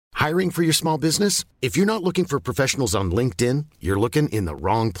Hiring for your small business? If you're not looking for professionals on LinkedIn, you're looking in the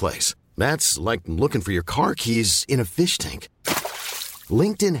wrong place. That's like looking for your car keys in a fish tank.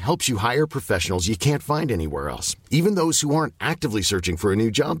 LinkedIn helps you hire professionals you can't find anywhere else, even those who aren't actively searching for a new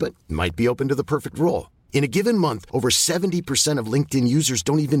job but might be open to the perfect role. In a given month, over 70% of LinkedIn users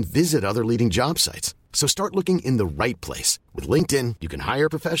don't even visit other leading job sites. So start looking in the right place. With LinkedIn, you can hire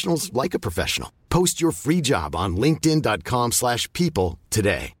professionals like a professional. Post your free job on linkedin.com/people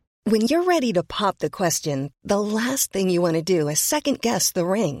today. When you're ready to pop the question, the last thing you want to do is second-guess the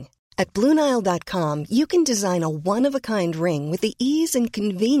ring. At BlueNile.com, you can design a one-of-a-kind ring with the ease and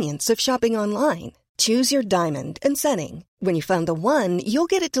convenience of shopping online. Choose your diamond and setting. When you find the one, you'll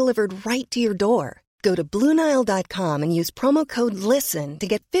get it delivered right to your door. Go to BlueNile.com and use promo code LISTEN to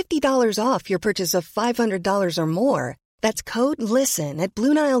get $50 off your purchase of $500 or more. That's code LISTEN at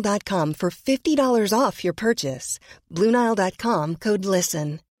BlueNile.com for $50 off your purchase. BlueNile.com, code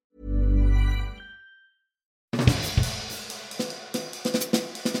LISTEN.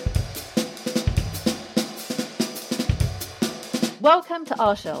 Welcome to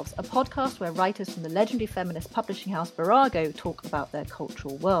Our Shelves, a podcast where writers from the legendary feminist publishing house Virago talk about their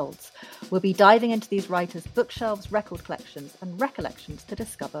cultural worlds. We'll be diving into these writers' bookshelves, record collections, and recollections to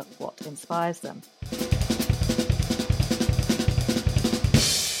discover what inspires them.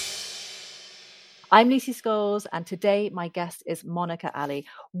 I'm Lucy Scholes, and today my guest is Monica Ali.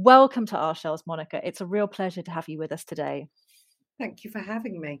 Welcome to Our Shelves, Monica. It's a real pleasure to have you with us today. Thank you for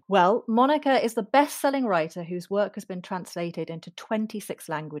having me. Well, Monica is the best-selling writer whose work has been translated into 26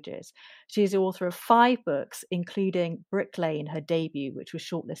 languages. She is the author of 5 books, including Brick Lane, her debut, which was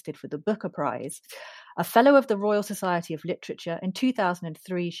shortlisted for the Booker Prize. A Fellow of the Royal Society of Literature, in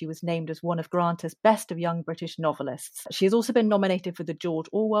 2003 she was named as one of Granta's Best of Young British Novelists. She has also been nominated for the George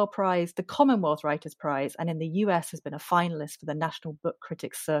Orwell Prize, the Commonwealth Writers' Prize, and in the US has been a finalist for the National Book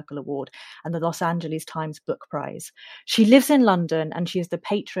Critics Circle Award and the Los Angeles Times Book Prize. She lives in London and she is the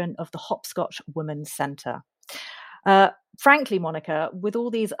patron of the Hopscotch Women's Centre. Frankly, Monica, with all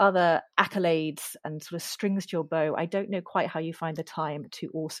these other accolades and sort of strings to your bow, I don't know quite how you find the time to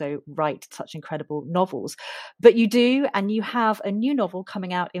also write such incredible novels. But you do, and you have a new novel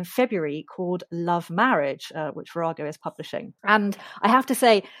coming out in February called Love Marriage, which Virago is publishing. And I have to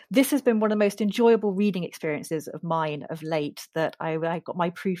say, this has been one of the most enjoyable reading experiences of mine of late, that I got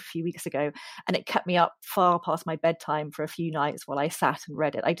my proof a few weeks ago, and it kept me up far past my bedtime for a few nights while I sat and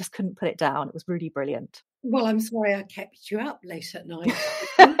read it. I just couldn't put it down. It was really brilliant. Well, I'm sorry I kept you up late at night.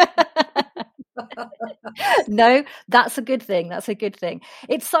 No, that's a good thing. That's a good thing.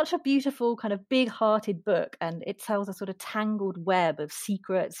 It's such a beautiful, kind of big-hearted book, and it tells a sort of tangled web of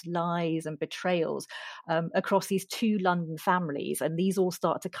secrets, lies, and betrayals across these 2 London families, and these all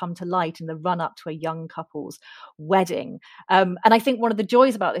start to come to light in the run-up to a young couple's wedding. And I think one of the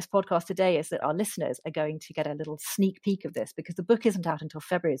joys about this podcast today is that our listeners are going to get a little sneak peek of this, because the book isn't out until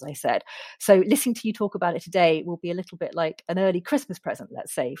February, as I said. So listening to you talk about it today will be a little bit like an early Christmas present,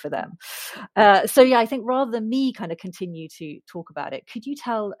 let's say, for them. So yeah, I think rather than me kind of continue to talk about it, could you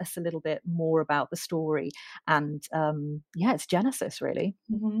tell us a little bit more about the story and its genesis, really?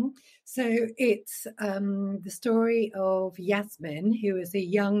 Mm-hmm. So it's the story of Yasmin, who is a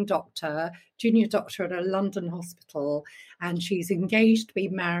young doctor, junior doctor at a London hospital, and she's engaged to be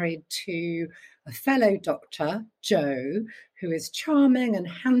married to a fellow doctor, Joe, who is charming and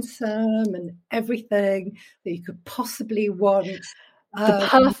handsome and everything that you could possibly want. The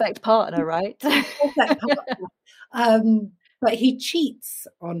perfect partner, right? Perfect partner. But he cheats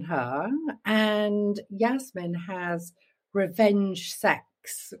on her, and Yasmin has revenge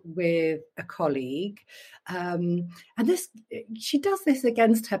sex with a colleague. And she does this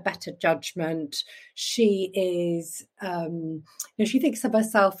against her better judgment. She is, she thinks of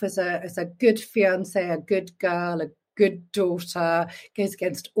herself as a good fiancée, a good girl, a good daughter, goes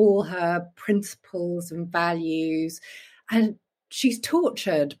against all her principles and values. And she's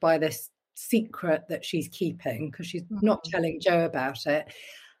tortured by this secret that she's keeping because she's not telling Joe about it.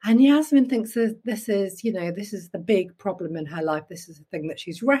 And Yasmin thinks that this is the big problem in her life. This is the thing that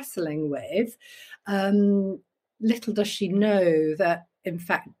she's wrestling with. Little does she know that, in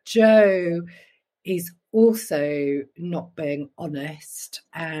fact, Joe is also not being honest,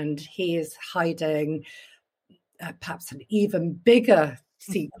 and he is hiding perhaps an even bigger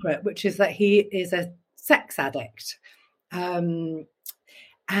secret, which is that he is a sex addict.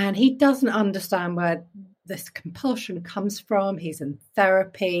 And he doesn't understand where this compulsion comes from. He's in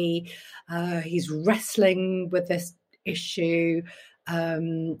therapy. He's wrestling with this issue.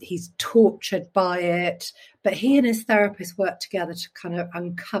 He's tortured by it. But he and his therapist work together to kind of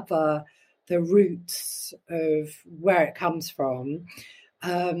uncover the roots of where it comes from.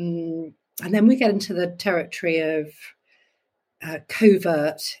 And then we get into the territory of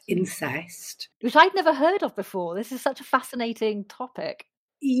covert incest. Which I'd never heard of before. This is such a fascinating topic.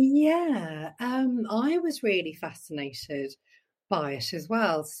 Yeah, I was really fascinated by it as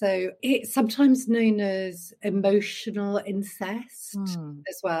well. So it's sometimes known as emotional incest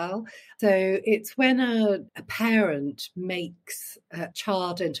as well. So it's when a parent makes a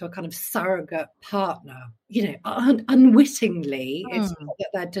child into a kind of surrogate partner, unwittingly. It's not that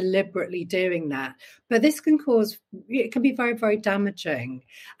they're deliberately doing that, but this can be very, very damaging.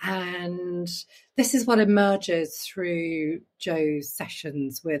 And this is what emerges through Joe's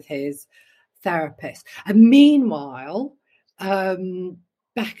sessions with his therapist. And meanwhile,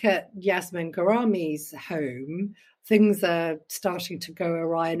 back at Yasmin Garami's home, things are starting to go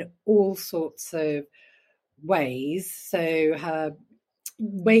awry in all sorts of ways. So her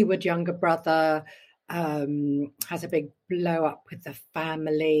wayward younger brother has a big blow up with the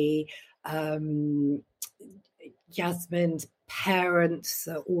family. Yasmin's parents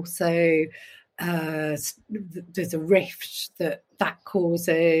are also there's a rift that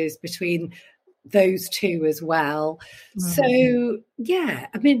causes between those two as well. So yeah,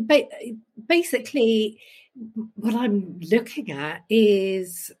 I mean, basically what I'm looking at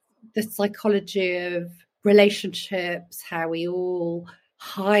is the psychology of relationships, how we all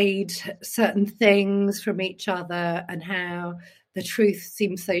hide certain things from each other, and how the truth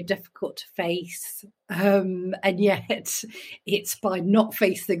seems so difficult to face, and yet it's by not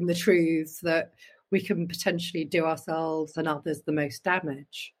facing the truth that we can potentially do ourselves and others the most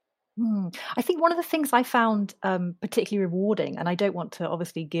damage. I think one of the things I found particularly rewarding, and I don't want to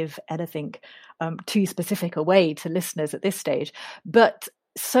obviously give anything too specific away to listeners at this stage, but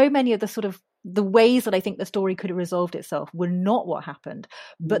so many of the sort of the ways that I think the story could have resolved itself were not what happened.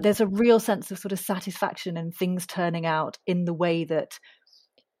 But there's a real sense of sort of satisfaction in things turning out in the way that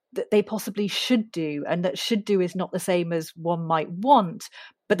they possibly should do, and that should do is not the same as one might want.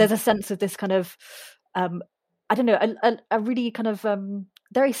 But there's a sense of this kind of, I don't know, a really kind of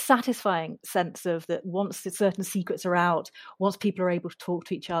very satisfying sense of that once certain secrets are out, once people are able to talk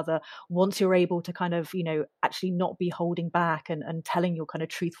to each other, once you're able to kind of, actually not be holding back and telling your kind of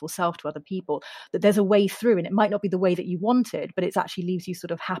truthful self to other people, that there's a way through, and it might not be the way that you wanted, but it actually leaves you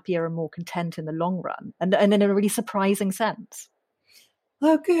sort of happier and more content in the long run, and in a really surprising sense.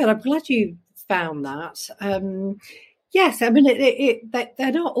 Oh, good. I'm glad you found that. Yes, I mean,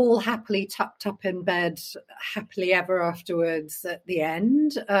 they're not all happily tucked up in bed, happily ever afterwards at the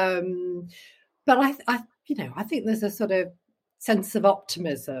end. But I think there's a sort of sense of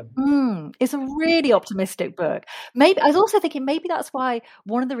optimism. It's a really optimistic book. Maybe I was also thinking maybe that's why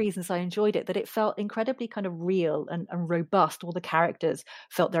one of the reasons I enjoyed it, that it felt incredibly kind of real and robust. All the characters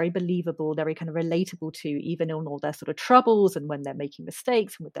felt very believable, very kind of relatable to, even in all their sort of troubles and when they're making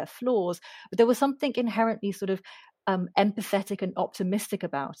mistakes and with their flaws. But there was something inherently sort of empathetic and optimistic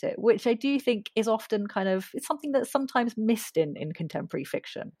about it, which I do think is often it's something that's sometimes missed in contemporary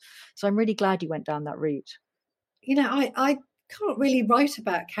fiction. So I'm really glad you went down that route. I can't really write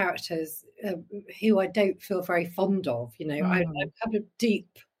about characters who I don't feel very fond of. I have a deep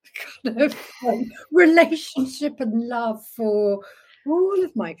kind of relationship and love for all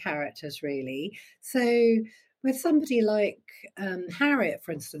of my characters, really. So with somebody like Harriet,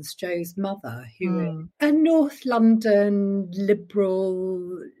 for instance, Joe's mother, who is a North London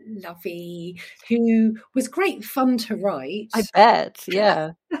liberal lovey, who was great fun to write. I bet,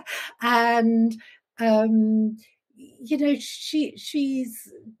 yeah. And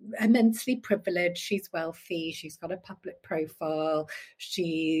she's immensely privileged. She's wealthy. She's got a public profile.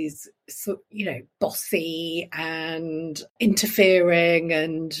 She's, bossy and interfering,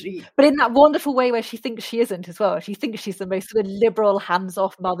 but in that wonderful way where she thinks she isn't as well. She thinks she's the most sort of liberal,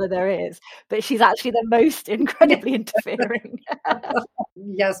 hands-off mother there is, but she's actually the most incredibly interfering.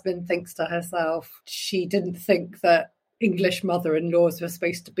 Yasmin thinks to herself, she didn't think that English mother-in-laws were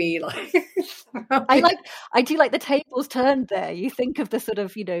supposed to be like. I do like the tables turned there. You think of the sort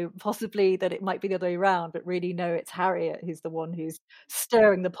of, possibly that it might be the other way around, but really no, it's Harriet who's the one who's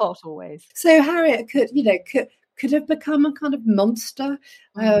stirring the pot always. So Harriet could have become a kind of monster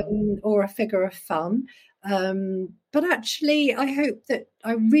or a figure of fun. But actually, I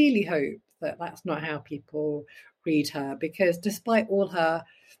really hope that that's not how people read her, because despite all her,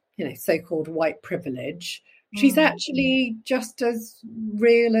 so-called white privilege, she's actually just as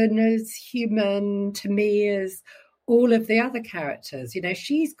real and as human to me as all of the other characters.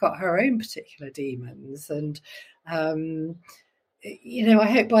 She's got her own particular demons. And, I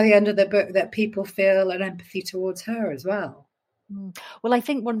hope by the end of the book that people feel an empathy towards her as well. Well, I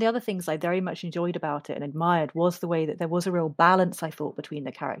think one of the other things I very much enjoyed about it and admired was the way that there was a real balance, I thought, between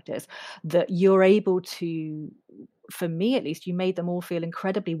the characters, that you're able to, for me at least, you made them all feel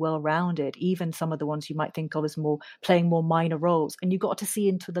incredibly well-rounded, even some of the ones you might think of as more playing more minor roles. And you got to see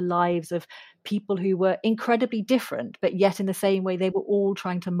into the lives of people who were incredibly different, but yet in the same way, they were all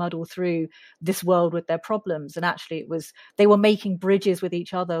trying to muddle through this world with their problems. And actually they were making bridges with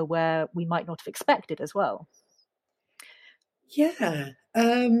each other where we might not have expected as well. Yeah.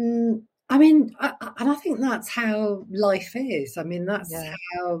 I mean, and I think that's how life is. I mean, that's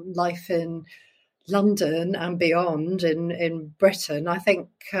how life in London and beyond in Britain. I think,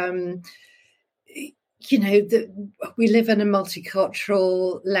 you know, that we live in a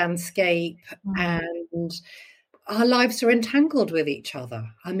multicultural landscape and our lives are entangled with each other.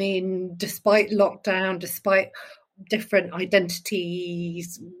 I mean, despite lockdown, despite different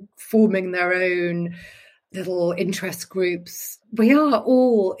identities forming their own little interest groups, we are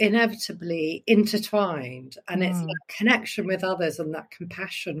all inevitably intertwined, and it's that connection with others and that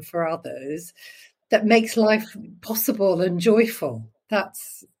compassion for others that makes life possible and joyful.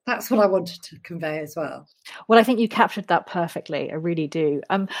 That's what I wanted to convey as well. Well, I think you captured that perfectly. I really do.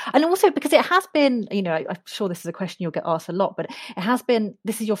 And also because it has been, you know, I'm sure this is a question you'll get asked a lot, but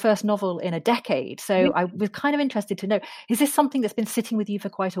this is your first novel in a decade. So I was kind of interested to know, is this something that's been sitting with you for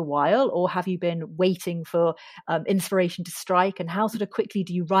quite a while, or have you been waiting for inspiration to strike? And how sort of quickly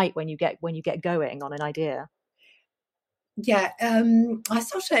do you write when you get going on an idea? Yeah, I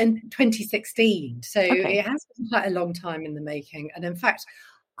started in 2016, so It has been quite a long time in the making. And in fact,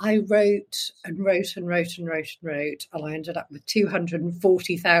 I wrote and wrote and wrote and wrote and wrote, and I ended up with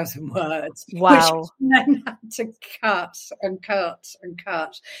 240,000 words. Wow. Which I then had to cut and cut and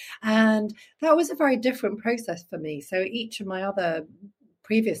cut. And that was a very different process for me. So each of my other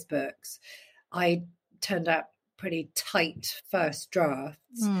previous books, I turned out pretty tight first drafts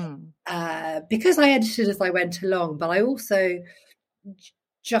because I edited as I went along, but I also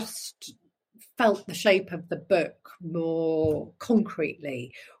just felt the shape of the book more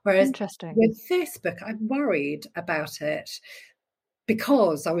concretely. Whereas with this book, I worried about it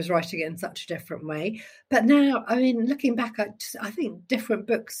because I was writing it in such a different way. But now, I mean, looking back, I think different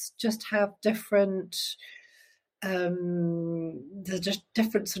books just have different there's just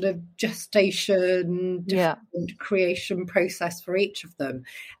different sort of gestation, different creation process for each of them.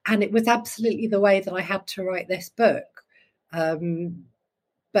 And it was absolutely the way that I had to write this book.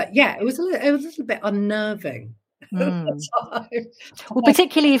 But yeah, it was a little bit unnerving. Well,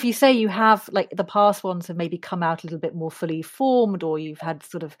 particularly if you say you have, like, the past ones have maybe come out a little bit more fully formed, or you've had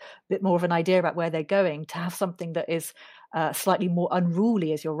sort of a bit more of an idea about where they're going, to have something that is slightly more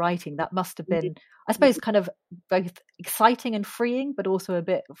unruly as you're writing, that must have been, I suppose, kind of both exciting and freeing, but also a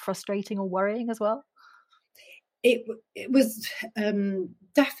bit frustrating or worrying as well. It was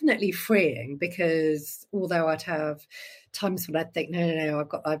definitely freeing, because although I'd have times when I'd think, no,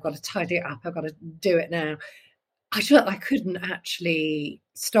 I've got to tidy it up, I've got to do it now, I couldn't actually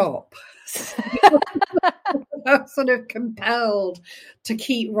stop. I was sort of compelled to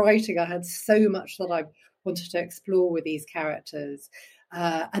keep writing. I had so much that I wanted to explore with these characters.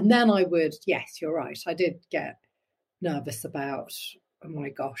 And then yes, you're right, I did get nervous about, oh my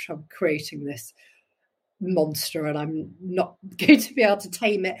gosh, I'm creating this monster and I'm not going to be able to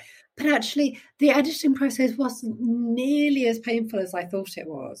tame it. But actually, the editing process wasn't nearly as painful as I thought it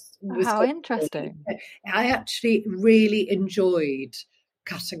was. How interesting. I actually really enjoyed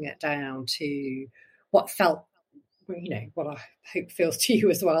cutting it down to what felt, what I hope feels to you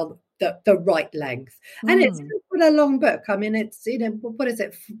as well, the right length. And it's quite a long book. I mean, it's, what is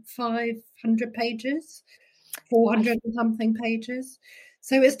it, 500 pages? 400 and something pages.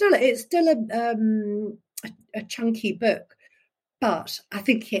 So it's still a chunky book, but I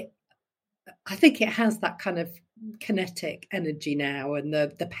think it has that kind of kinetic energy now, and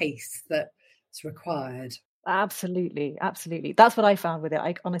the pace that's required. Absolutely. That's what I found with it.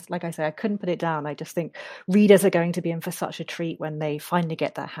 I honestly, like I say, I couldn't put it down. I just think readers are going to be in for such a treat when they finally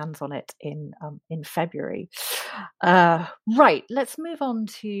get their hands on it in February. Right. Let's move on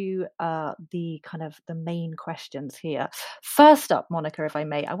to the main questions here. First up, Monica, if I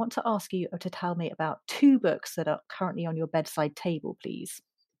may, I want to ask you to tell me about 2 books that are currently on your bedside table, please.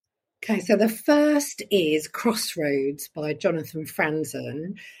 Okay, so the first is Crossroads by Jonathan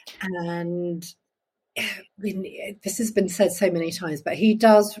Franzen, and I mean, this has been said so many times, but he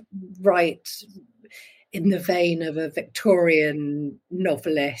does write in the vein of a Victorian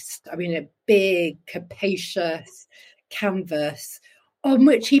novelist. I mean, a big, capacious canvas on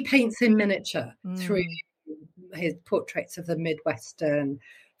which he paints in miniature through his portraits of the Midwestern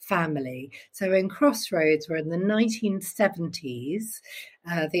family. So in Crossroads, we're in the 1970s,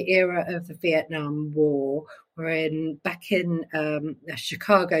 the era of the Vietnam War. We're back in a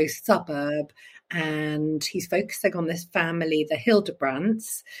Chicago suburb, and he's focusing on this family, the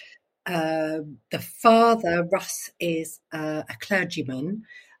Hildebrandts. The father, Russ, is a clergyman,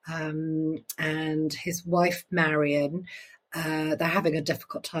 and his wife, Marion, they're having a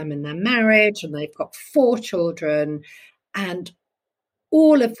difficult time in their marriage, and they've got 4 children, and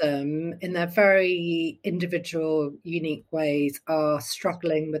all of them, in their very individual, unique ways, are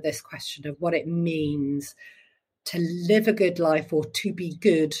struggling with this question of what it means to live a good life or to be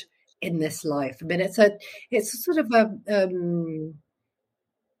good in this life. I mean, it's a sort of a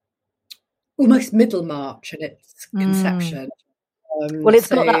almost Middlemarch in its conception. Well, it's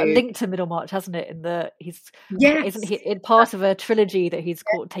got that link to Middlemarch, hasn't it? Isn't he in part of a trilogy that he's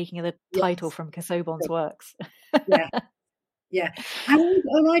taking the title from Casaubon's works? Yeah.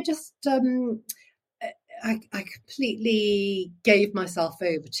 And I just I completely gave myself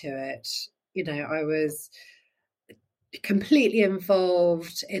over to it. You know, I was completely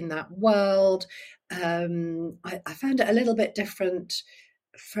involved in that world. I found it a little bit different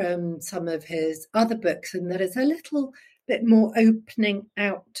from some of his other books in that it's a little bit more opening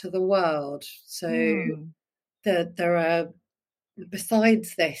out to the world. So there are,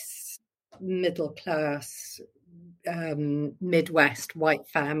 besides this middle class Midwest white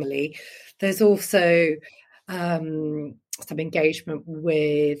family, there's also some engagement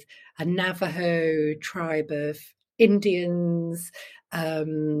with a Navajo tribe of Indians,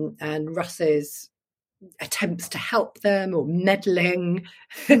 and Russ's attempts to help them, or meddling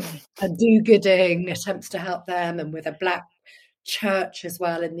and do-gooding attempts to help them, and with a black church as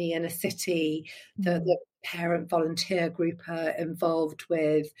well in the inner city, the parent volunteer group are involved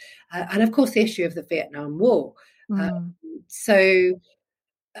with, and of course the issue of the Vietnam War. So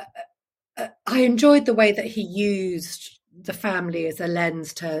I enjoyed the way that he used the family as a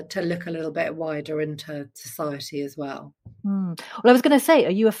lens to look a little bit wider into society as well. Well, I was going to say,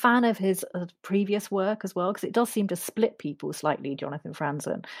 are you a fan of his previous work as well? Because it does seem to split people slightly, Jonathan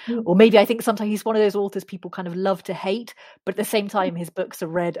Franzen. Or maybe I think sometimes he's one of those authors people kind of love to hate, but at the same time his books are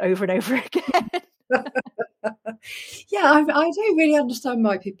read over and over again. Yeah, I don't really understand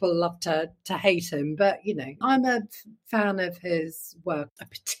why people love to hate him, but you know, I'm a fan of his work. I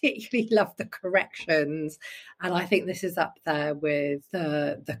particularly love the corrections, and I think this is up there with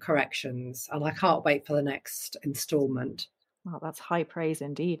the corrections, and I can't wait for the next installment. Well, that's high praise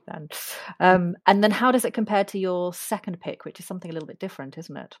indeed then. And then how does it compare to your second pick, which is something a little bit different,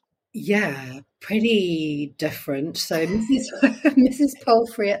 isn't it? Yeah, pretty different. So Mrs.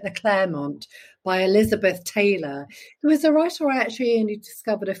 Palfrey at the Claremont by Elizabeth Taylor, who was a writer I actually only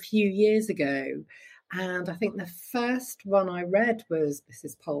discovered a few years ago. And I think the first one I read was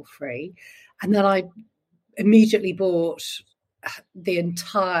Mrs. Palfrey. And then I immediately bought the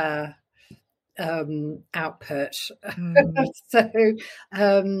entire output. So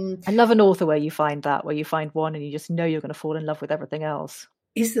I love an author where you find one and you just know you're going to fall in love with everything else.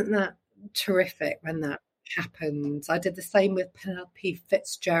 Isn't that terrific when that happens? I did the same with Penelope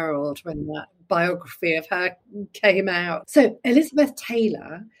Fitzgerald when that biography of her came out. So Elizabeth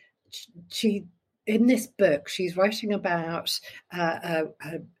Taylor, she in this book, she's writing about an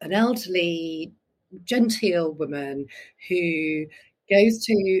elderly, genteel woman who goes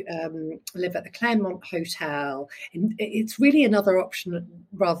to live at the Claremont Hotel. And it's really another option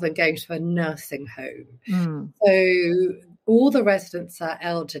rather than going to a nursing home. So all the residents are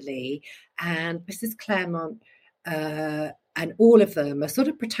elderly, and Mrs. Claremont and all of them are sort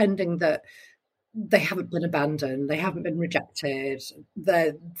of pretending that they haven't been abandoned, they haven't been rejected,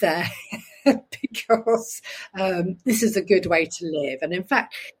 they're there because this is a good way to live. And in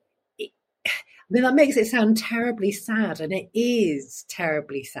fact, that makes it sound terribly sad, and it is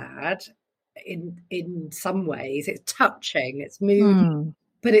terribly sad in some ways. It's touching, it's moving,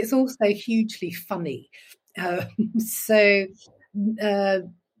 but it's also hugely funny. So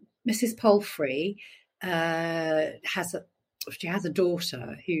Mrs. Palfrey has a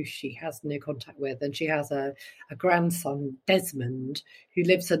daughter who she has no contact with, and she has a grandson, Desmond, who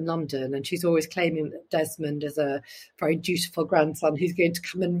lives in London, and she's always claiming that Desmond is a very dutiful grandson who's going to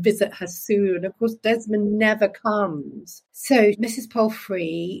come and visit her soon. And of course, Desmond never comes. So Mrs.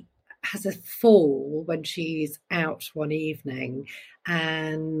 Palfrey has a fall when she's out one evening,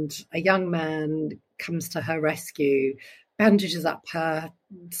 and a young man comes to her rescue, bandages up her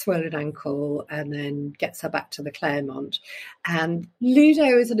swollen ankle, and then gets her back to the Claremont. And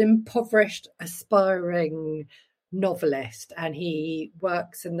Ludo is an impoverished, aspiring novelist, and he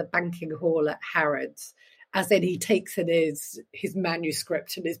works in the banking hall at Harrods. as in he takes in his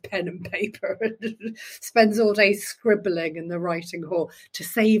manuscript and his pen and paper and spends all day scribbling in the writing hall to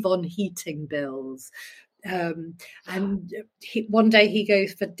save on heating bills. And one day he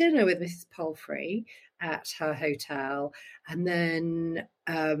goes for dinner with Mrs. Palfrey at her hotel, and then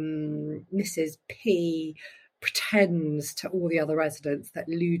Mrs. P pretends to all the other residents that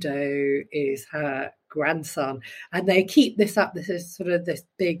Ludo is her grandson, and they keep this up. This is sort of this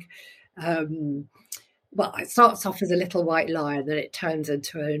big well, it starts off as a little white lie, and then it turns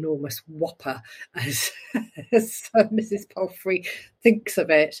into an enormous whopper as Mrs. Palfrey thinks of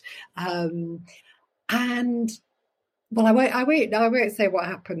it. And well, I won't say what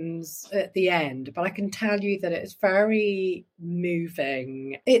happens at the end, but I can tell you that it's very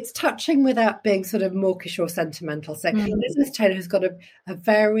moving. It's touching without being sort of mawkish or sentimental. So Elizabeth Taylor has got a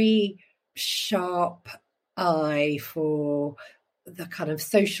very sharp eye for the kind of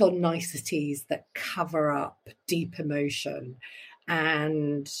social niceties that cover up deep emotion,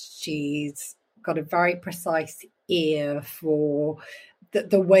 and she's got a very precise ear for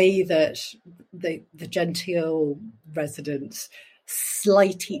the way that the genteel residents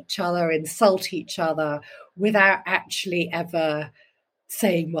slight each other, insult each other, without actually ever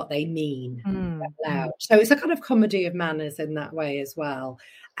saying what they mean out loud. So it's a kind of comedy of manners in that way as well.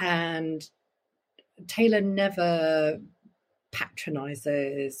 And Taylor never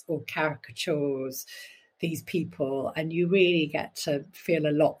patronizes or caricatures these people, and you really get to feel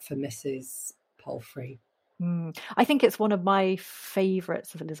a lot for Mrs. Palfrey. I think it's one of my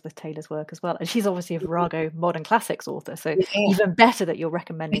favourites of Elizabeth Taylor's work as well. And she's obviously a Virago modern classics author, so even better that you're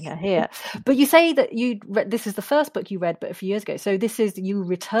recommending her here. But you say that this is the first book you read, but a few years ago. So this is you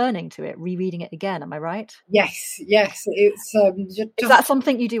returning to it, rereading it again. Am I right? Yes. It's is that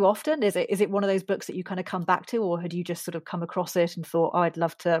something you do often? Is it one of those books that you kind of come back to, or had you just sort of come across it and thought, oh, I'd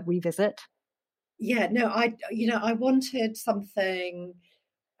love to revisit? Yeah, no, I wanted something.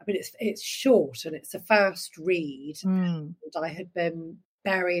 I mean, it's short and it's a fast read. And I had been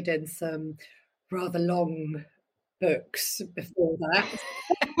buried in some rather long books before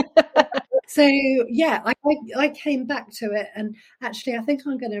that. So, yeah, I came back to it. And actually, I think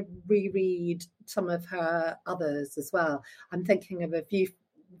I'm going to reread some of her others as well. I'm thinking of A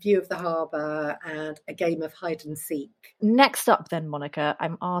View of the Harbour and A Game of Hide and Seek. Next up then, Monica,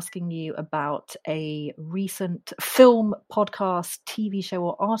 I'm asking you about a recent film, podcast, TV show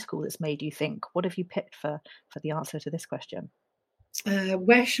or article that's made you think. What have you picked for the answer to this question?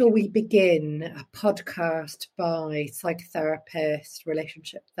 Where Shall We Begin? A podcast by psychotherapist,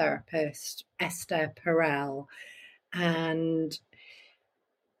 relationship therapist Esther Perel. And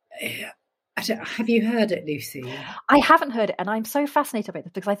have you heard it, Lucy? I haven't heard it, and I'm so fascinated by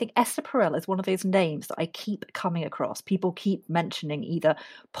this because I think Esther Perel is one of those names that I keep coming across. People keep mentioning either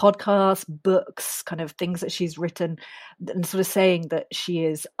podcasts, books, kind of things that she's written, and sort of saying that she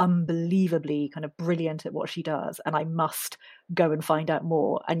is unbelievably kind of brilliant at what she does, and I must go and find out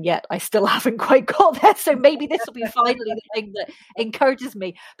more. And yet I still haven't quite got there. So maybe this will be finally the thing that encourages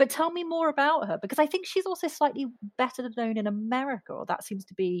me. But tell me more about her, because I think she's also slightly better known in America, or that seems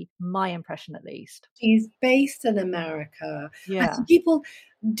to be my impression at least. She's based in America. Yeah. And people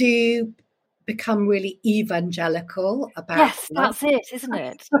do become really evangelical about Yes, that's it, isn't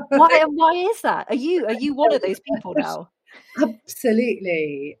it? Why is that? Are you one of those people now?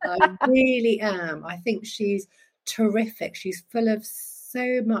 Absolutely. I really am. I think she's terrific. She's full of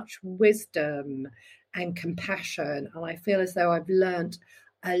so much wisdom and compassion, and I feel as though I've learnt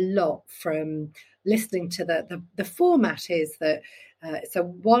a lot from listening to the format is that it's a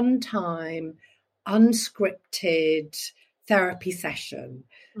one-time unscripted therapy session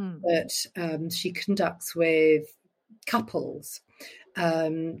that she conducts with couples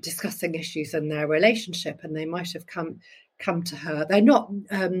discussing issues in their relationship, and they might have come to her. They're not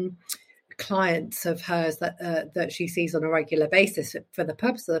clients of hers that she sees on a regular basis. For the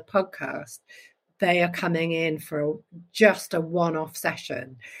purpose of the podcast, they are coming in for just a one-off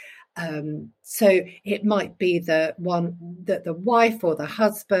session. So it might be that the wife or the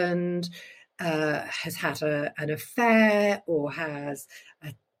husband has had an affair, or has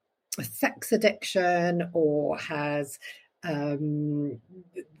a sex addiction, or has that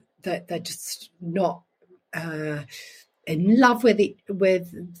they're just not in love with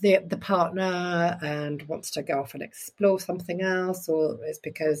the partner and wants to go off and explore something else, or it's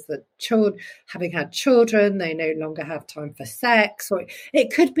because having had children, they no longer have time for sex, or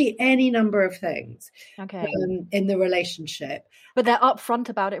it could be any number of things in the relationship. But they're upfront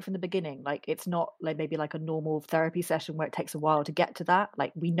about it from the beginning. Like, it's not like maybe like a normal therapy session where it takes a while to get to that.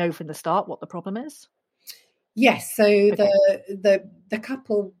 Like, we know from the start what the problem is. Yes, so the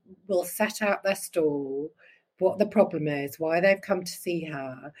couple will set out their stall, what the problem is, why they've come to see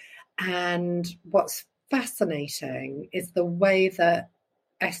her. And what's fascinating is the way that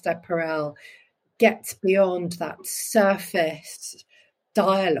Esther Perel gets beyond that surface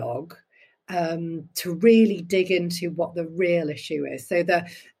dialogue to really dig into what the real issue is.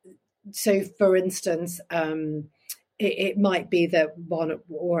 So for instance, it might be that one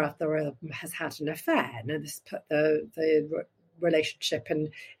or other of them has had an affair, and this put the relationship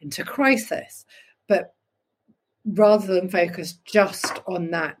into crisis. But rather than focus just on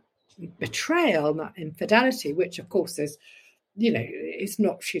that betrayal, that infidelity, which of course is, she's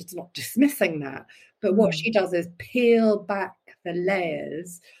not dismissing that, but what she does is peel back the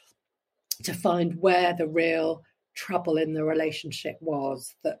layers to find where the real trouble in the relationship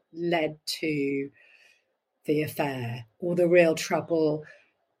was that led to the affair, or the real trouble,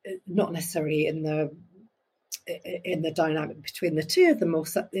 not necessarily in the dynamic between the two of them, or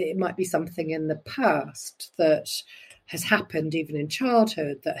it might be something in the past that has happened even in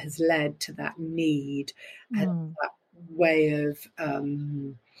childhood that has led to that need and that way of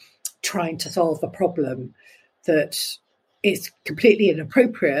trying to solve a problem that is completely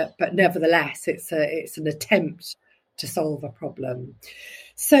inappropriate, but nevertheless it's an attempt to solve a problem.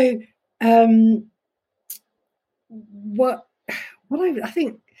 So what I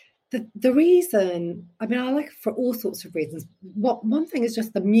think the reason, I like it for all sorts of reasons. One thing is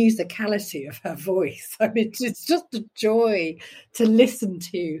just the musicality of her voice. It's just a joy to listen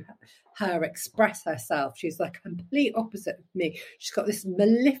to her express herself. She's the complete opposite of me. She's got this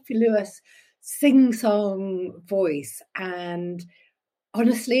mellifluous sing-song voice, and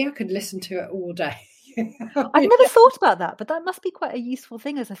honestly, I could listen to it all day. I've never thought about that, but that must be quite a useful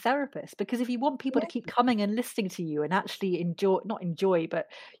thing as a therapist, because if you want people to keep coming and listening to you and actually not enjoy, but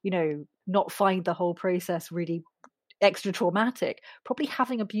not find the whole process really extra traumatic, probably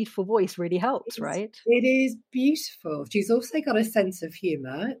having a beautiful voice really helps, right? It is beautiful. She's also got a sense of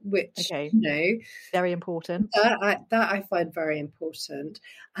humor, which very important. That I find very important,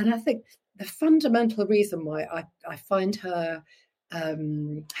 and I think the fundamental reason why I find her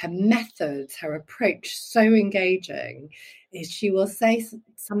methods, her approach so engaging is she will say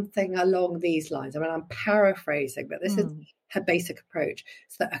something along these lines. I'm paraphrasing, but this is her basic approach.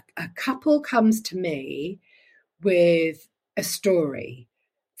 So that a couple comes to me with a story,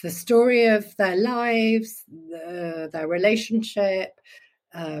 the story of their lives, their relationship,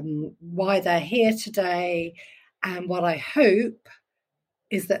 why they're here today. And what I hope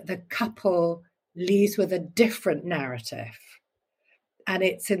is that the couple leaves with a different narrative. And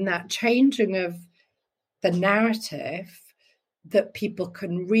it's in that changing of the narrative that people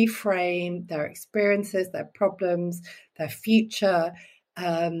can reframe their experiences, their problems, their future,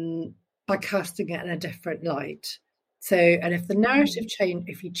 by casting it in a different light. So, and if the narrative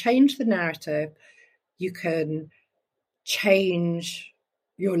if you change the narrative, you can change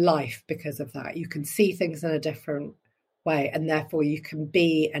your life because of that. You can see things in a different way, and therefore you can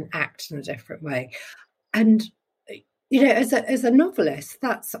be and act in a different way. And as a novelist,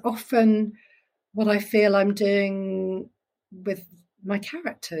 that's often what I feel I'm doing with my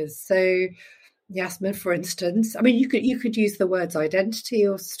characters. So Yasmin, for instance, you could use the words identity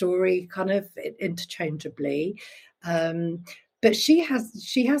or story kind of interchangeably, but she has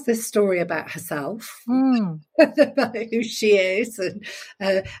this story about herself, about who she is, and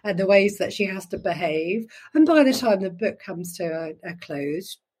the ways that she has to behave. And by the time the book comes to a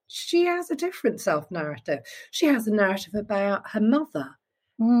close, she has a different self-narrative. She has a narrative about her mother.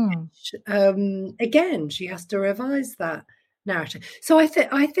 Again, she has to revise that narrative. So I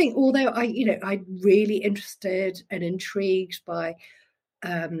think although I'm really interested and intrigued by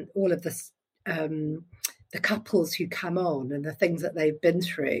all of this, the couples who come on and the things that they've been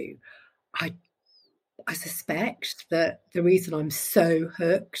through, I suspect that the reason I'm so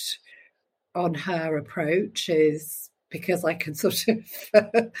hooked on her approach is because I can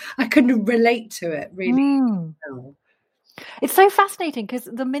I can relate to it really well. It's so fascinating, because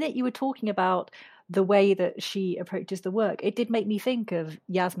the minute you were talking about the way that she approaches the work, it did make me think of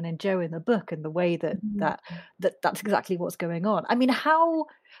Yasmin and Joe in the book, and the way that's exactly what's going on.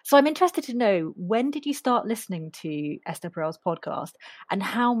 So I'm interested to know, when did you start listening to Esther Perel's podcast, and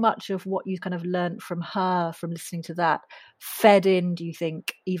how much of what you kind of learned from her, from listening to that, fed in, do you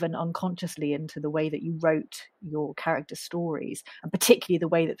think, even unconsciously, into the way that you wrote your character stories, and particularly the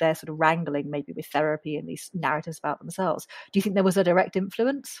way that they're sort of wrangling maybe with therapy and these narratives about themselves? Do you think there was a direct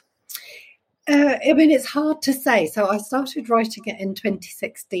influence? It's hard to say. So I started writing it in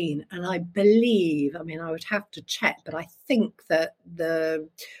 2016, and I believe, I would have to check, but I think that the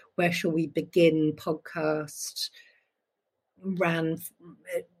Where Shall We Begin podcast ran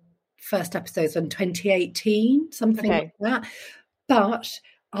first episodes in 2018, something Okay. like that. But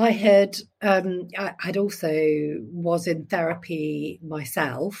I had I'd also was in therapy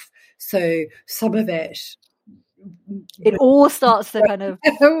myself, so some of it all starts to kind of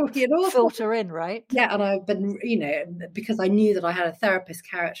also, filter in, right? yeah, and I've been, because I knew that I had a therapist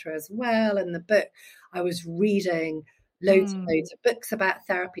character as well in the book, I was reading loads and loads of books about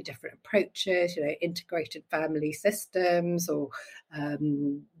therapy, different approaches, integrated family systems, or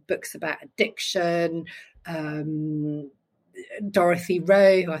books about addiction. Dorothy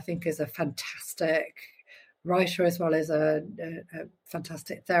Rowe, who I think is a fantastic writer as well as a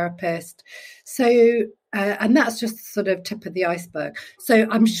fantastic therapist. So, and that's just sort of tip of the iceberg. So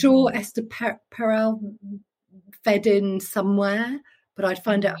I'm sure Esther Perel fed in somewhere, but I'd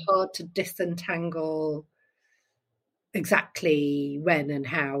find it hard to disentangle exactly when and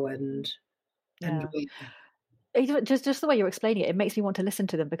how and where. Just the way you're explaining it makes me want to listen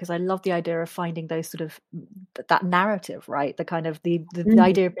to them, because I love the idea of finding those sort of that narrative, right? The kind of the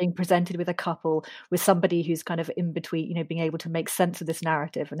idea of being presented with a couple, with somebody who's kind of in between, being able to make sense of this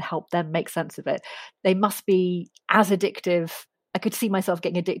narrative and help them make sense of it. They must be as addictive. I could see myself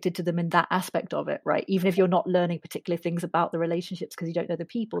getting addicted to them in that aspect of it, right? Even if you're not learning particular things about the relationships because you don't know the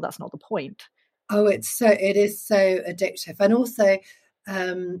people, that's not the point. Oh, it is so addictive. And also,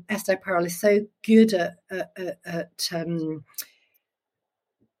 Esther Perel is so good at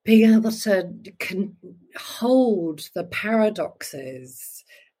being able to hold the paradoxes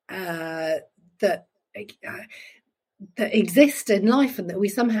that exist in life and that we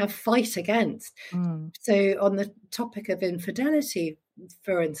somehow fight against. So on the topic of infidelity,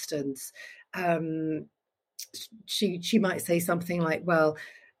 for instance, she might say something like, well,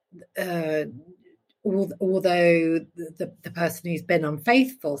 although the person who's been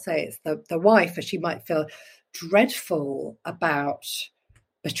unfaithful, say it's the wife, or she might feel dreadful about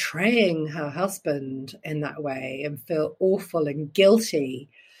betraying her husband in that way and feel awful and guilty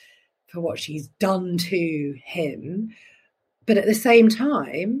for what she's done to him. But at the same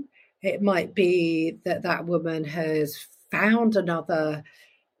time, it might be that woman has found another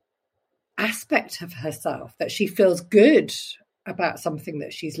aspect of herself, that she feels good about something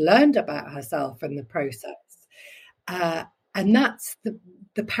that she's learned about herself in the process. And that's the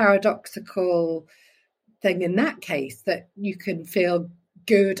paradoxical thing in that case, that you can feel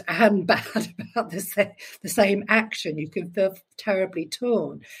good and bad about the same action. You can feel terribly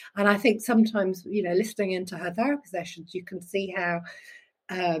torn. And I think sometimes, listening into her therapy sessions, you can see how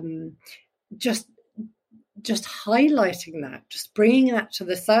just highlighting that, just bringing that to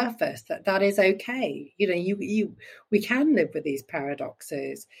the surface, that is okay. We can live with these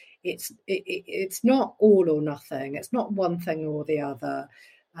paradoxes. It's not all or nothing. It's not one thing or the other.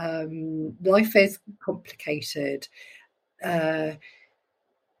 Life is complicated. So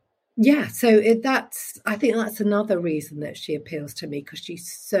I think that's another reason that she appeals to me, because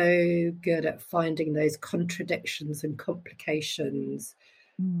she's so good at finding those contradictions and complications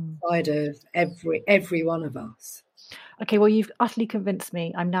side of every one of us. Okay, well, you've utterly convinced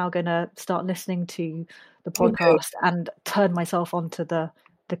me. I'm now going to start listening to the podcast and turn myself onto the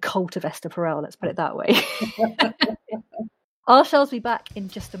cult of Esther Perel. Let's put it that way. Our shall be back in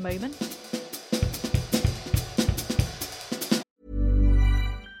just a moment.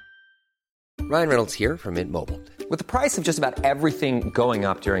 Ryan Reynolds here from Mint Mobile. With the price of just about everything going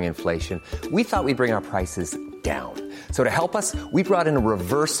up during inflation, we thought we'd bring our prices down. So to help us, we brought in a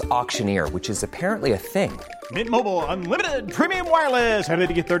reverse auctioneer, which is apparently a thing. Mint Mobile Unlimited Premium Wireless. How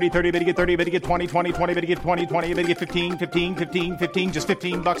to get 30, 30, bit to get 30, bit to get 20, 20, 20, bit to get 20, 20, bit to get 15, 15, 15, 15, just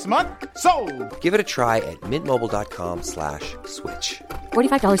 $15 a month? Sold! Give it a try at mintmobile.com/switch.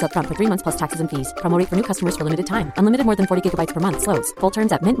 $45 up front for 3 months plus taxes and fees. Promo rate for new customers for limited time. Unlimited more than 40 gigabytes per month. Slows full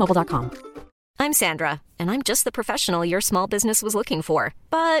terms at mintmobile.com. I'm Sandra, and I'm just the professional your small business was looking for.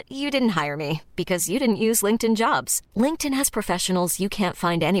 But you didn't hire me because you didn't use LinkedIn Jobs. LinkedIn has professionals you can't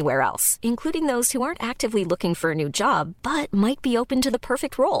find anywhere else, including those who aren't actively looking for a new job, but might be open to the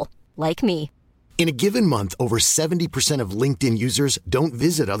perfect role, like me. In a given month, over 70% of LinkedIn users don't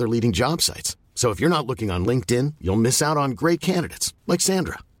visit other leading job sites. So if you're not looking on LinkedIn, you'll miss out on great candidates like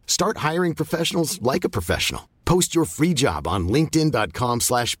Sandra. Start hiring professionals like a professional. Post your free job on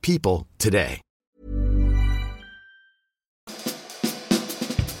linkedin.com/people today.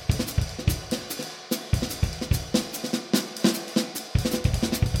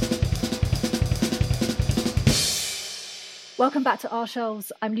 Welcome back to Our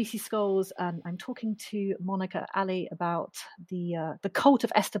Shelves. I'm Lucy Scholes, and I'm talking to Monica Ali about the cult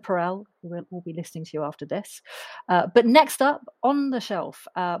of Esther Perel, who we'll be listening to after this. But next up on the shelf,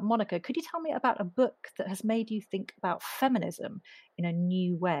 Monica, could you tell me about a book that has made you think about feminism in a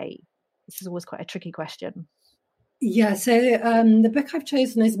new way? this is always quite a tricky question. Yeah, so the book I've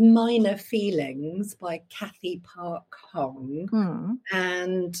chosen is Minor Feelings by Cathy Park Hong.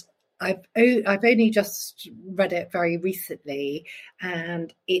 And I've only just read it very recently,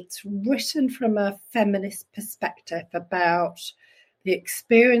 and it's written from a feminist perspective about the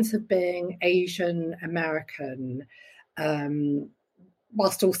experience of being Asian American,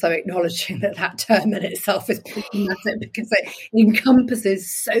 whilst also acknowledging that term in itself is problematic because it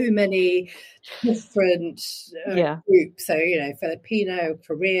encompasses so many different groups. So, Filipino,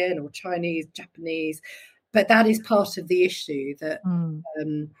 Korean or Chinese, Japanese, but that is part of the issue that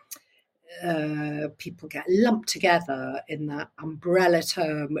people get lumped together in that umbrella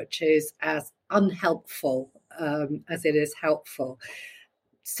term, which is as unhelpful as it is helpful.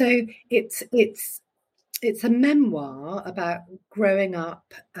 So it's a memoir about growing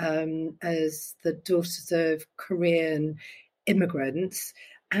up as the daughters of Korean immigrants.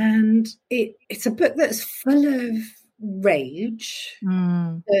 And it's a book that's full of rage,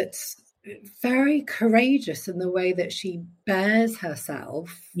 that's very courageous in the way that she bears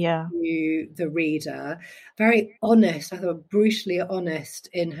herself to the reader, very honest, I thought brutally honest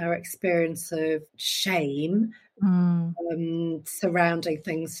in her experience of shame. Surrounding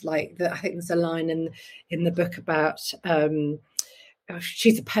things like that. I think there's a line in the book about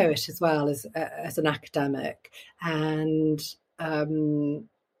she's a poet as well as an academic, and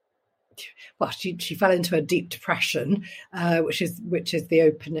she fell into a deep depression, which is the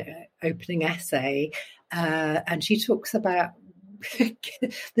opening essay, and she talks about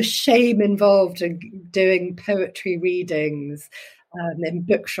the shame involved in doing poetry readings in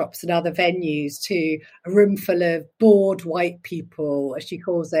bookshops and other venues to a room full of bored white people, as she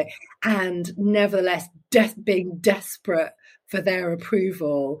calls it, and nevertheless being desperate for their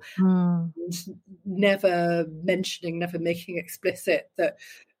approval, and never making explicit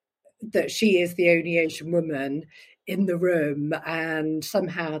that she is the only Asian woman in the room, and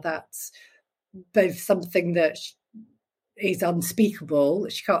somehow that's both something that is unspeakable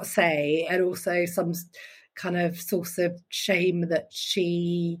that she can't say, and also some kind of source of shame that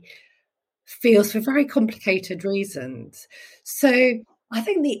she feels for very complicated reasons. So I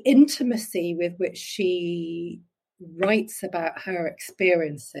think the intimacy with which she writes about her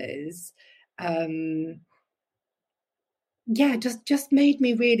experiences, just made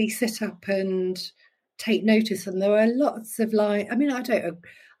me really sit up and take notice. And there are lots of lines. I mean,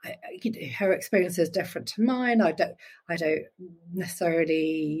 her experience is different to mine. I don't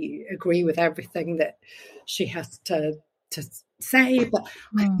necessarily agree with everything that she has to say, but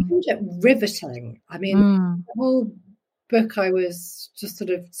I found it riveting. I mean, the whole book, I was just sort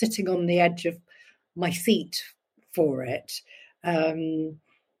of sitting on the edge of my seat for it. And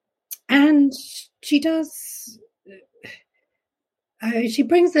she does. She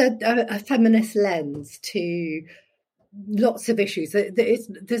brings a feminist lens to lots of issues. I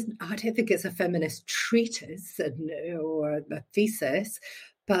don't think it's a feminist treatise or a thesis,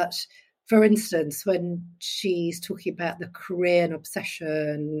 but for instance, when she's talking about the Korean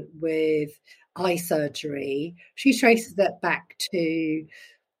obsession with eye surgery, she traces that back to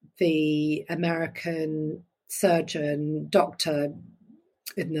the American doctor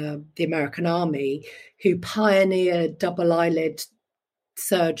in the American Army who pioneered double eyelid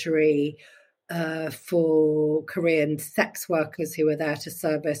surgery for Korean sex workers who were there to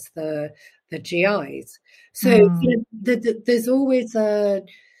service the GIs. So there's always to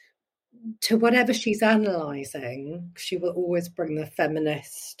whatever she's analysing, she will always bring the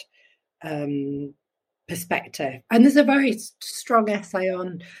feminist perspective. And there's a very strong essay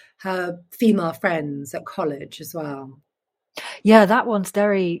on her female friends at college as well. Yeah, that one's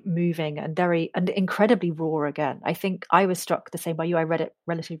very moving and incredibly raw again. I think I was struck the same by you. I read it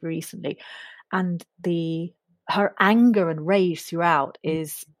relatively recently, and her anger and rage throughout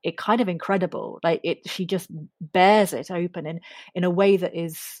is kind of incredible. Like she just bears it open in a way that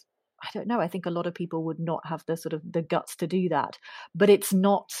is, I don't know, I think a lot of people would not have the sort of the guts to do that. But it's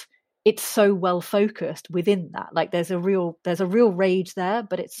so well focused within that. Like there's a real rage there,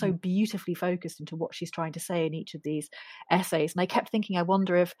 but it's so beautifully focused into what she's trying to say in each of these essays. And I kept thinking, I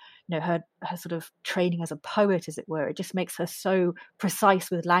wonder if, her sort of training as a poet, as it were, it just makes her so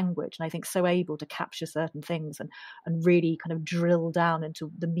precise with language, and I think so able to capture certain things and really kind of drill down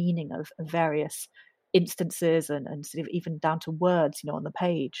into the meaning of various instances and sort of even down to words, on the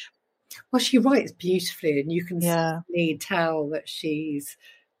page. Well, she writes beautifully, and you can certainly tell that she's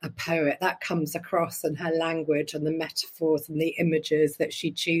a poet. That comes across in her language and the metaphors and the images that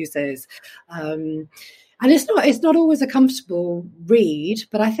she chooses. And it's not always a comfortable read,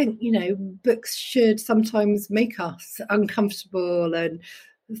 but I think, books should sometimes make us uncomfortable and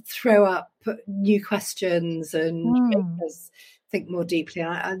throw up new questions and make us think more deeply.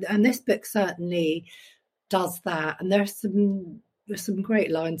 And this book certainly does that. And there's some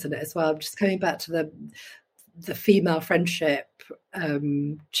great lines in it as well. I'm just coming back to the female friendship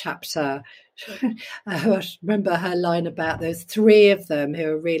chapter. I remember her line about those three of them who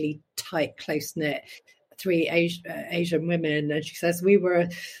are really tight, close knit, three Asian women, and she says we were.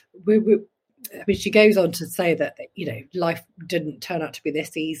 I mean, she goes on to say that, you know, life didn't turn out to be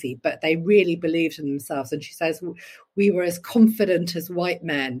this easy, but they really believed in themselves. And she says we were as confident as white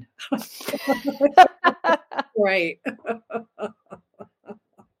men. Great.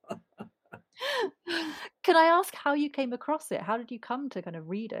 Can I ask how you came across it? How did you come to kind of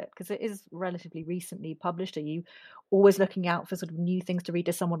read it? Because it is relatively recently published. Are you always looking out for sort of new things to read?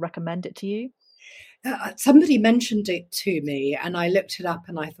 Does someone recommend it to you? Somebody mentioned it to me and I looked it up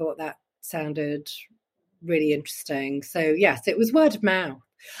and I thought that sounded really interesting. So yes, it was word of mouth.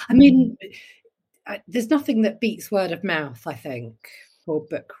 I mean, there's nothing that beats word of mouth, I think, for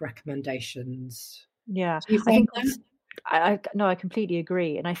book recommendations. Yeah, I think I completely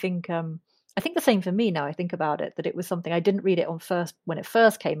agree, and I think the same for me now. I think about it, that it was something I didn't read it when it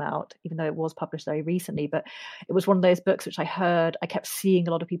first came out, even though it was published very recently. But it was one of those books which I kept seeing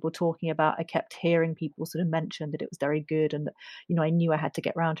a lot of people talking about. I kept hearing people sort of mention that it was very good, and that, you know, I knew I had to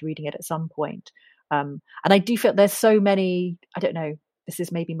get around to reading it at some point. And I do feel there's so many. I don't know. This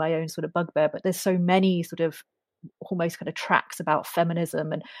is maybe my own sort of bugbear, but there's so many sort of almost kind of tracks about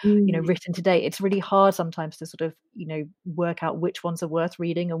feminism and you know, written today. It's really hard sometimes to sort of, you know, work out which ones are worth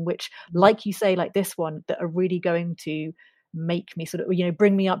reading and which, like you say, like this one, that are really going to make me sort of, you know,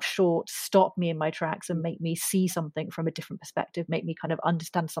 bring me up short, stop me in my tracks and make me see something from a different perspective, make me kind of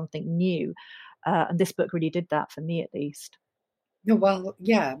understand something new. And this book really did that for me, at least. Well,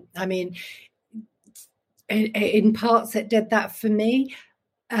 yeah, I mean, in parts it did that for me.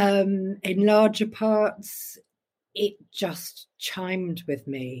 In larger parts, it just chimed with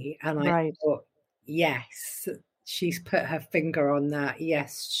me, and I thought, yes, she's put her finger on that.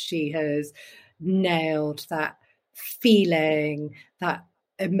 Yes, she has nailed that feeling, that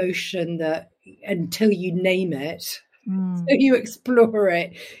emotion that until you name it, so you explore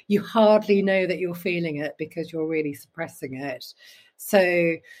it, you hardly know that you're feeling it because you're really suppressing it. So,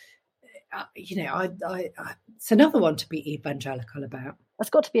 you know, it's another one to be evangelical about. That's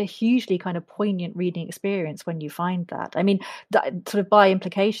got to be a hugely kind of poignant reading experience when you find that. I mean, that sort of by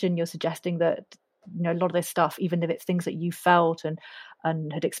implication, you're suggesting that, you know, a lot of this stuff, even if it's things that you felt and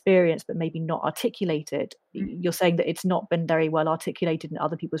had experienced but maybe not articulated, you're saying that it's not been very well articulated in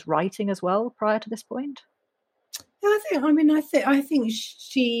other people's writing as well prior to this point? Yeah, I think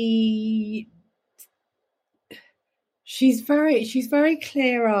she's very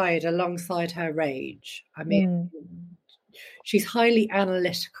clear-eyed alongside her rage. I mean, she's highly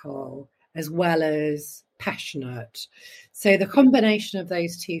analytical as well as passionate. So the combination of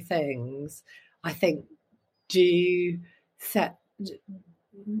those two things, I think, do set,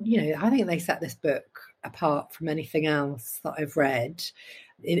 you know, I think they set this book apart from anything else that I've read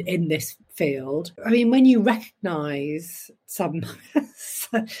in this field. I mean, when you recognise some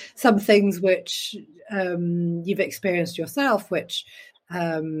things which you've experienced yourself, which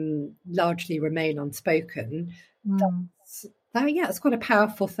largely remain unspoken, it's quite a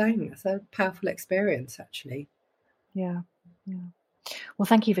powerful thing. It's a powerful experience, actually. Yeah. Well,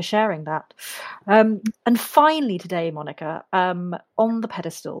 thank you for sharing that. And finally today, Monica, on the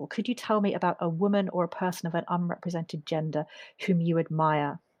pedestal, could you tell me about a woman or a person of an unrepresented gender whom you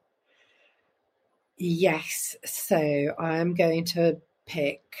admire? Yes. So I'm going to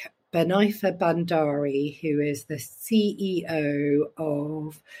pick Banaifa Bandari, who is the CEO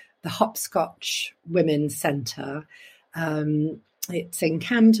of the Hopscotch Women's Centre. It's in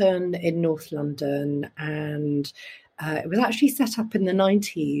Camden in North London, and it was actually set up in the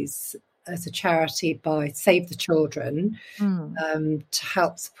 90s as a charity by Save the Children to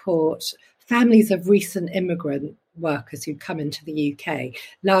help support families of recent immigrant workers who come into the UK,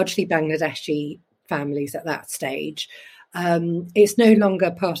 largely Bangladeshi families at that stage. It's no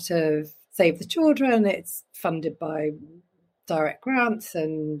longer part of Save the Children. It's funded by direct grants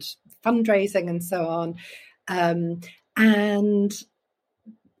and fundraising and so on. And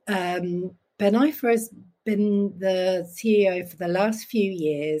Banaifa has been the CEO for the last few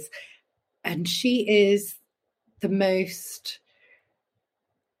years, and she is the most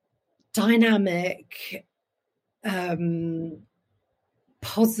dynamic,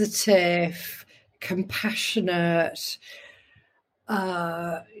 positive, compassionate,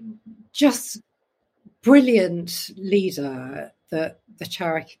 just brilliant leader that the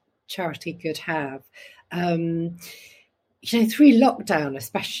charity could have. through lockdown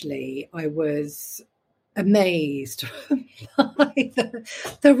especially, I was amazed by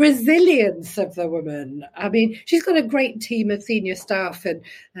the resilience of the woman. I mean, she's got a great team of senior staff and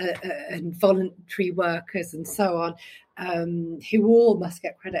voluntary workers and so on, who all must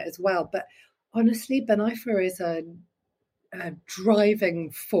get credit as well. But honestly, Benaifa is a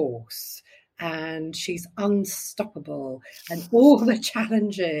driving force, and she's unstoppable. And all the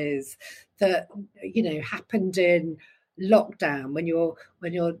challenges that happened in lockdown, when you're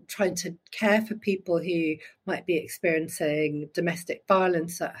trying to care for people who might be experiencing domestic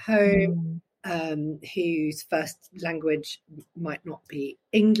violence at home, whose first language might not be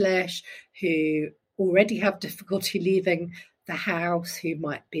English, who already have difficulty leaving the house, who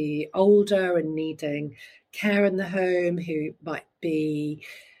might be older and needing care in the home, who might be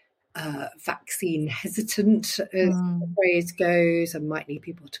vaccine hesitant, as the phrase goes, and might need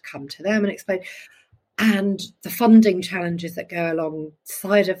people to come to them and explain. And the funding challenges that go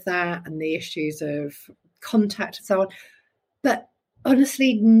alongside of that, and the issues of contact and so on. But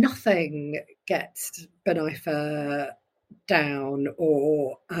honestly, nothing gets Benaifa down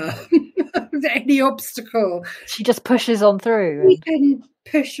or any obstacle. She just pushes on through. She can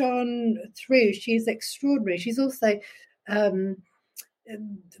push on through. She's extraordinary. She's also on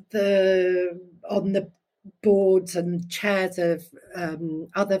the boards and chairs of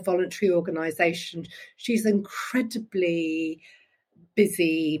other voluntary organisations. She's incredibly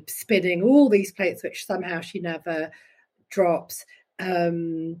busy spinning all these plates, which somehow she never drops.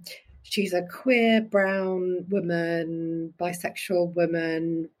 She's a queer, brown woman, bisexual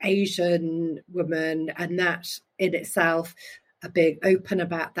woman, Asian woman, and that in itself, a big open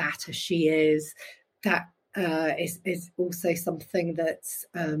about that as she is, that is also something that's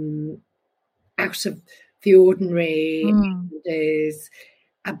out of the ordinary, is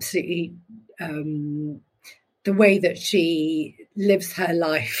absolutely the way that she lives her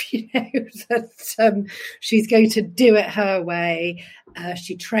life, that she's going to do it her way.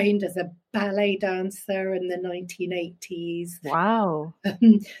 She trained as a ballet dancer in the 1980s. Wow.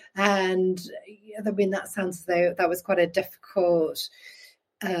 And I mean, that sounds as though that was quite a difficult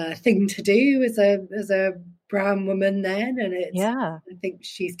thing to do as a brown woman then. And I think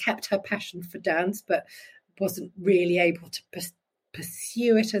she's kept her passion for dance, but wasn't really able to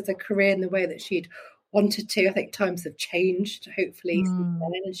pursue it as a career in the way that she'd wanted to. I think times have changed, hopefully, since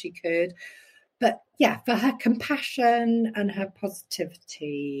then, and she could. But yeah, for her compassion and her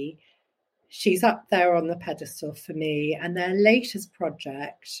positivity, she's up there on the pedestal for me. And their latest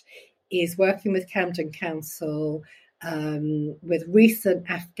project is working with Camden Council, with recent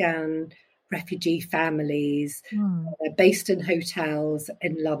Afghan refugee families. They're based in hotels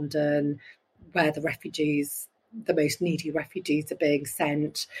in London, where the most needy refugees are being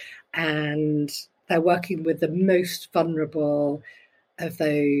sent. And they're working with the most vulnerable of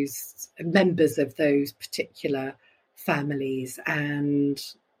those members of those particular families. And,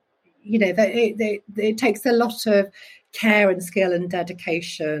 it takes a lot of care and skill and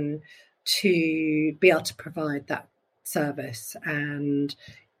dedication to be able to provide that service. And,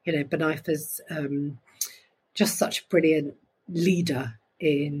 Benaifa's just such a brilliant leader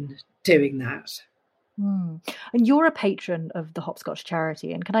in doing that. And you're a patron of the Hopscotch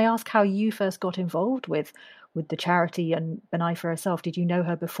charity. And can I ask how you first got involved with the charity and Benaifa herself? Did you know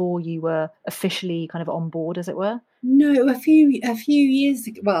her before you were officially kind of on board, as it were? No, a few years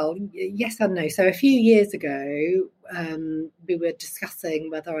ago. Well, yes and no. So a few years ago, we were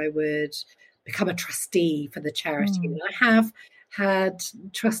discussing whether I would become a trustee for the charity. And I have had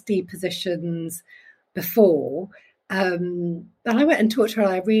trustee positions before. But I went and talked to her,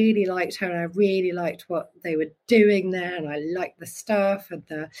 and I really liked her, and I really liked what they were doing there, and I liked the staff and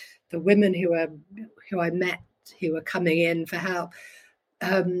the women who I met who were coming in for help.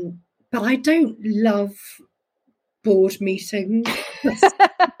 But I don't love board meetings.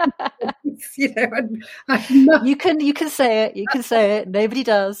 You can say it. You can say it. Nobody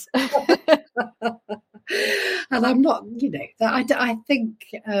does. And I'm not. I think.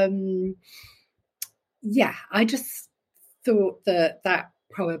 I just thought that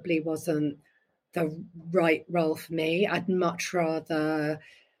probably wasn't the right role for me. I'd much rather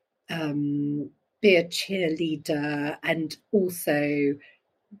be a cheerleader and also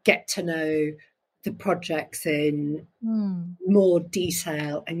get to know the projects in more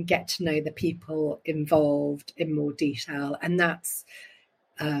detail and get to know the people involved in more detail. And that's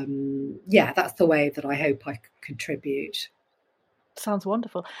the way that I hope I could contribute. Sounds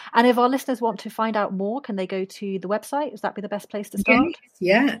wonderful. And if our listeners want to find out more, can they go to the website? Does that be the best place to start?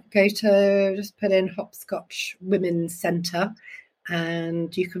 Yeah, go to, just put in Hopscotch Women's Centre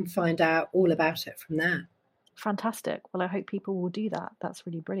and you can find out all about it from there. Fantastic. Well, I hope people will do that. That's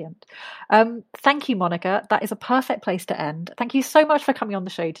really brilliant. Thank you, Monica. That is a perfect place to end. Thank you so much for coming on the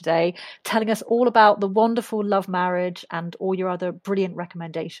show today, telling us all about The Wonderful Love Marriage and all your other brilliant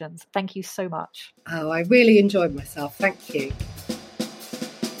recommendations. Thank you so much. Oh, I really enjoyed myself. Thank you.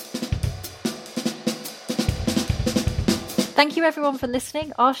 Thank you everyone for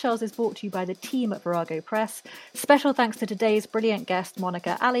listening. Our Shelves is brought to you by the team at Virago Press. Special thanks to today's brilliant guest,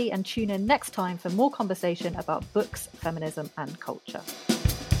 Monica Ali, and tune in next time for more conversation about books, feminism and culture.